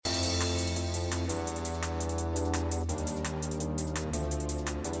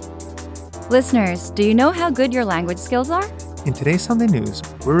Listeners, do you know how good your language skills are? In today's Sunday News,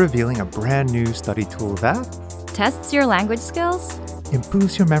 we're revealing a brand new study tool that Tests your language skills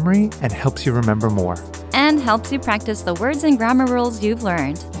improves your memory and helps you remember more, and helps you practice the words and grammar rules you've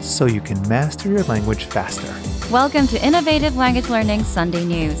learned. so you can master your language faster. Welcome to Innovative Language Learning Sunday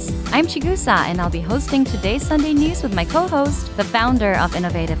News. I'm Chigusa, and I'll be hosting today's Sunday News with my co-host, the founder of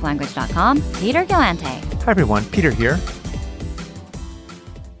InnovativeLanguage.com, Peter Galante. Hi everyone, Peter here.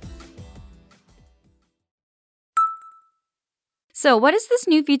 So, what is this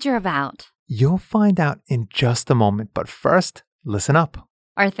new feature about? You'll find out in just a moment, but first, listen up.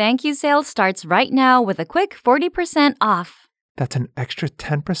 Our thank you sale starts right now with a quick 40% off. That's an extra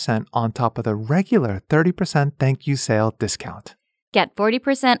 10% on top of the regular 30% thank you sale discount. Get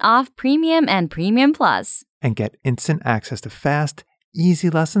 40% off Premium and Premium Plus And get instant access to fast, easy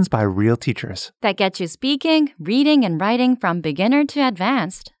lessons by real teachers. that get you speaking, reading, and writing from beginner to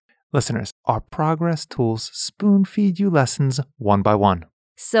advanced. Listeners, our progress tools spoon feed you lessons one by one.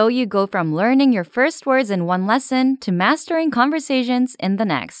 So you go from learning your first words in one lesson to mastering conversations in the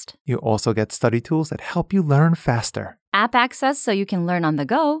next. You also get study tools that help you learn faster. App access so you can learn on the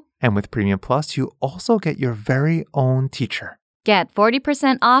go. And with Premium Plus, you also get your very own teacher. Get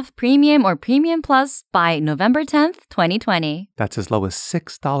 40% off Premium or Premium Plus by November 10th, 2020. That's as low as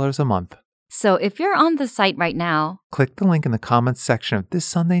 $6 a month. So if you're on the site right now, Click the link in the comments section of this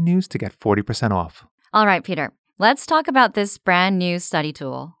Sunday News to get 40% off. all right, Peter, let's talk about this brand new study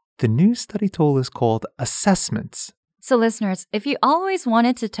tool. The new study tool is called Assessments, So listeners, if you always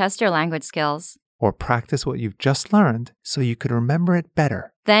wanted to test your language skills, or practice what you've just learned so you could remember it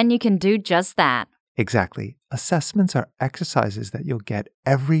better. then you can do just that. Exactly. Assessments are exercises that you'll get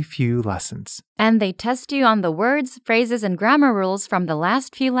every few lessons. And they test you on the words, phrases, and grammar rules from the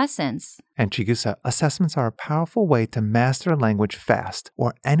last few lessons. And Chigusa, assessments are a powerful way to master a language fast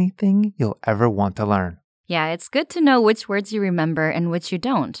or anything you'll ever want to learn. Yeah, it's good to know which words you remember and which you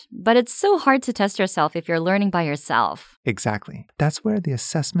don't. But it's so hard to test yourself if you're learning by yourself. Exactly. That's where the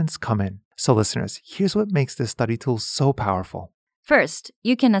assessments come in. So listeners, here's what makes this study tool so powerful. First,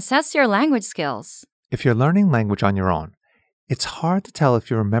 you can assess your language skills. If you're learning language on your own, it's hard to tell if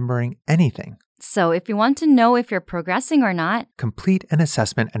you're remembering anything. So if you want to know if you're progressing or not, Complete an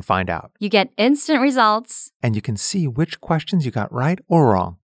assessment and find out. you get instant results. And you can see which questions you got right or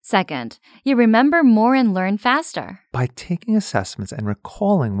wrong. Second, you remember more and learn faster. By taking assessments and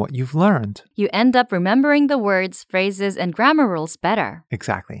recalling what you've learned. You end up remembering the words, phrases, and grammar rules better.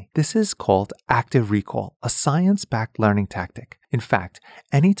 Exactly. This is called active recall, a science-backed learning tactic. In fact,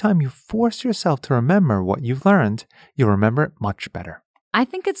 anytime you force yourself to remember what you've learned, you'll remember it much better. I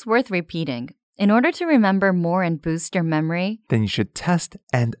think it's worth repeating. In order to remember more and boost your memory, Then you should test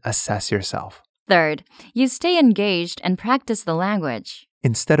and assess yourself. third, you stay engaged and practice the language.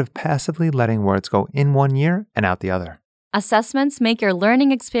 Instead of passively letting words go in one ear and out the other. Assessments make your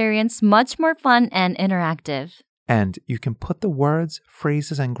learning experience much more fun and interactive. And you can put the words,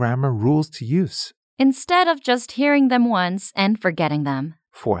 phrases, and grammar rules to use. Instead of just hearing them once and forgetting them.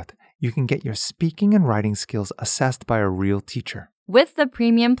 Fourth, you can get your speaking and writing skills assessed by a real teacher. With the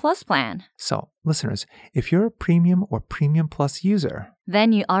Premium Plus plan, So, listeners, if you're a Premium or Premium Plus user,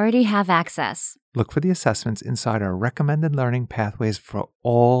 then you already have access. look for the assessments inside our recommended learning pathways for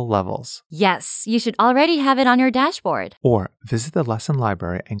all levels. Yes, you should already have it on your dashboard. Or visit the lesson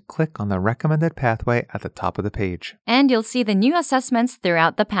library and click on the recommended pathway at the top of the page. And you'll see the new assessments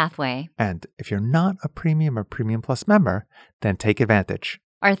throughout the pathway. And if you're not a Premium or Premium Plus member, then take advantage.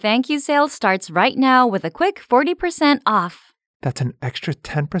 Our thank you sale starts right now with a quick 40% off. That's an extra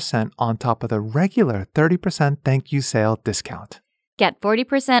 10% on top of the regular 30% thank you sale discount. Get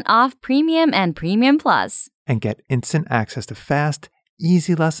 40% off Premium and Premium Plus And get instant access to fast,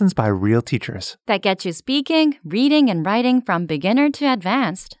 easy lessons by real teachers. that get you speaking, reading, and writing from beginner to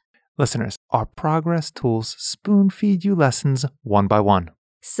advanced. Listeners, our progress tools spoon feed you lessons one by one.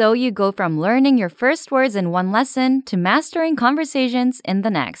 So you go from learning your first words in one lesson to mastering conversations in the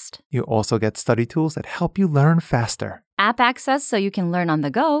next. You also get study tools that help you learn faster. App access so you can learn on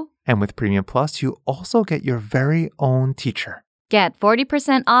the go. And with Premium Plus, you also get your very own teacher. Get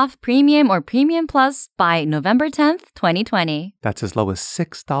 40% off Premium or Premium Plus by November 10th, 2020. That's as low as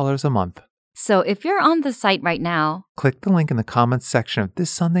 $6 a month. So if you're on the site right now, Click the link in the comments section of this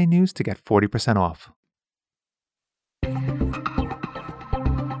Sunday News to get 40% off.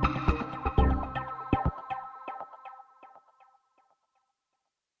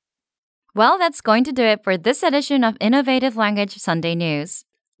 well, that's going to do it for this edition of Innovative Language Sunday News.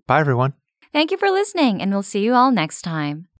 Bye, everyone. Thank you for listening, and we'll see you all next time.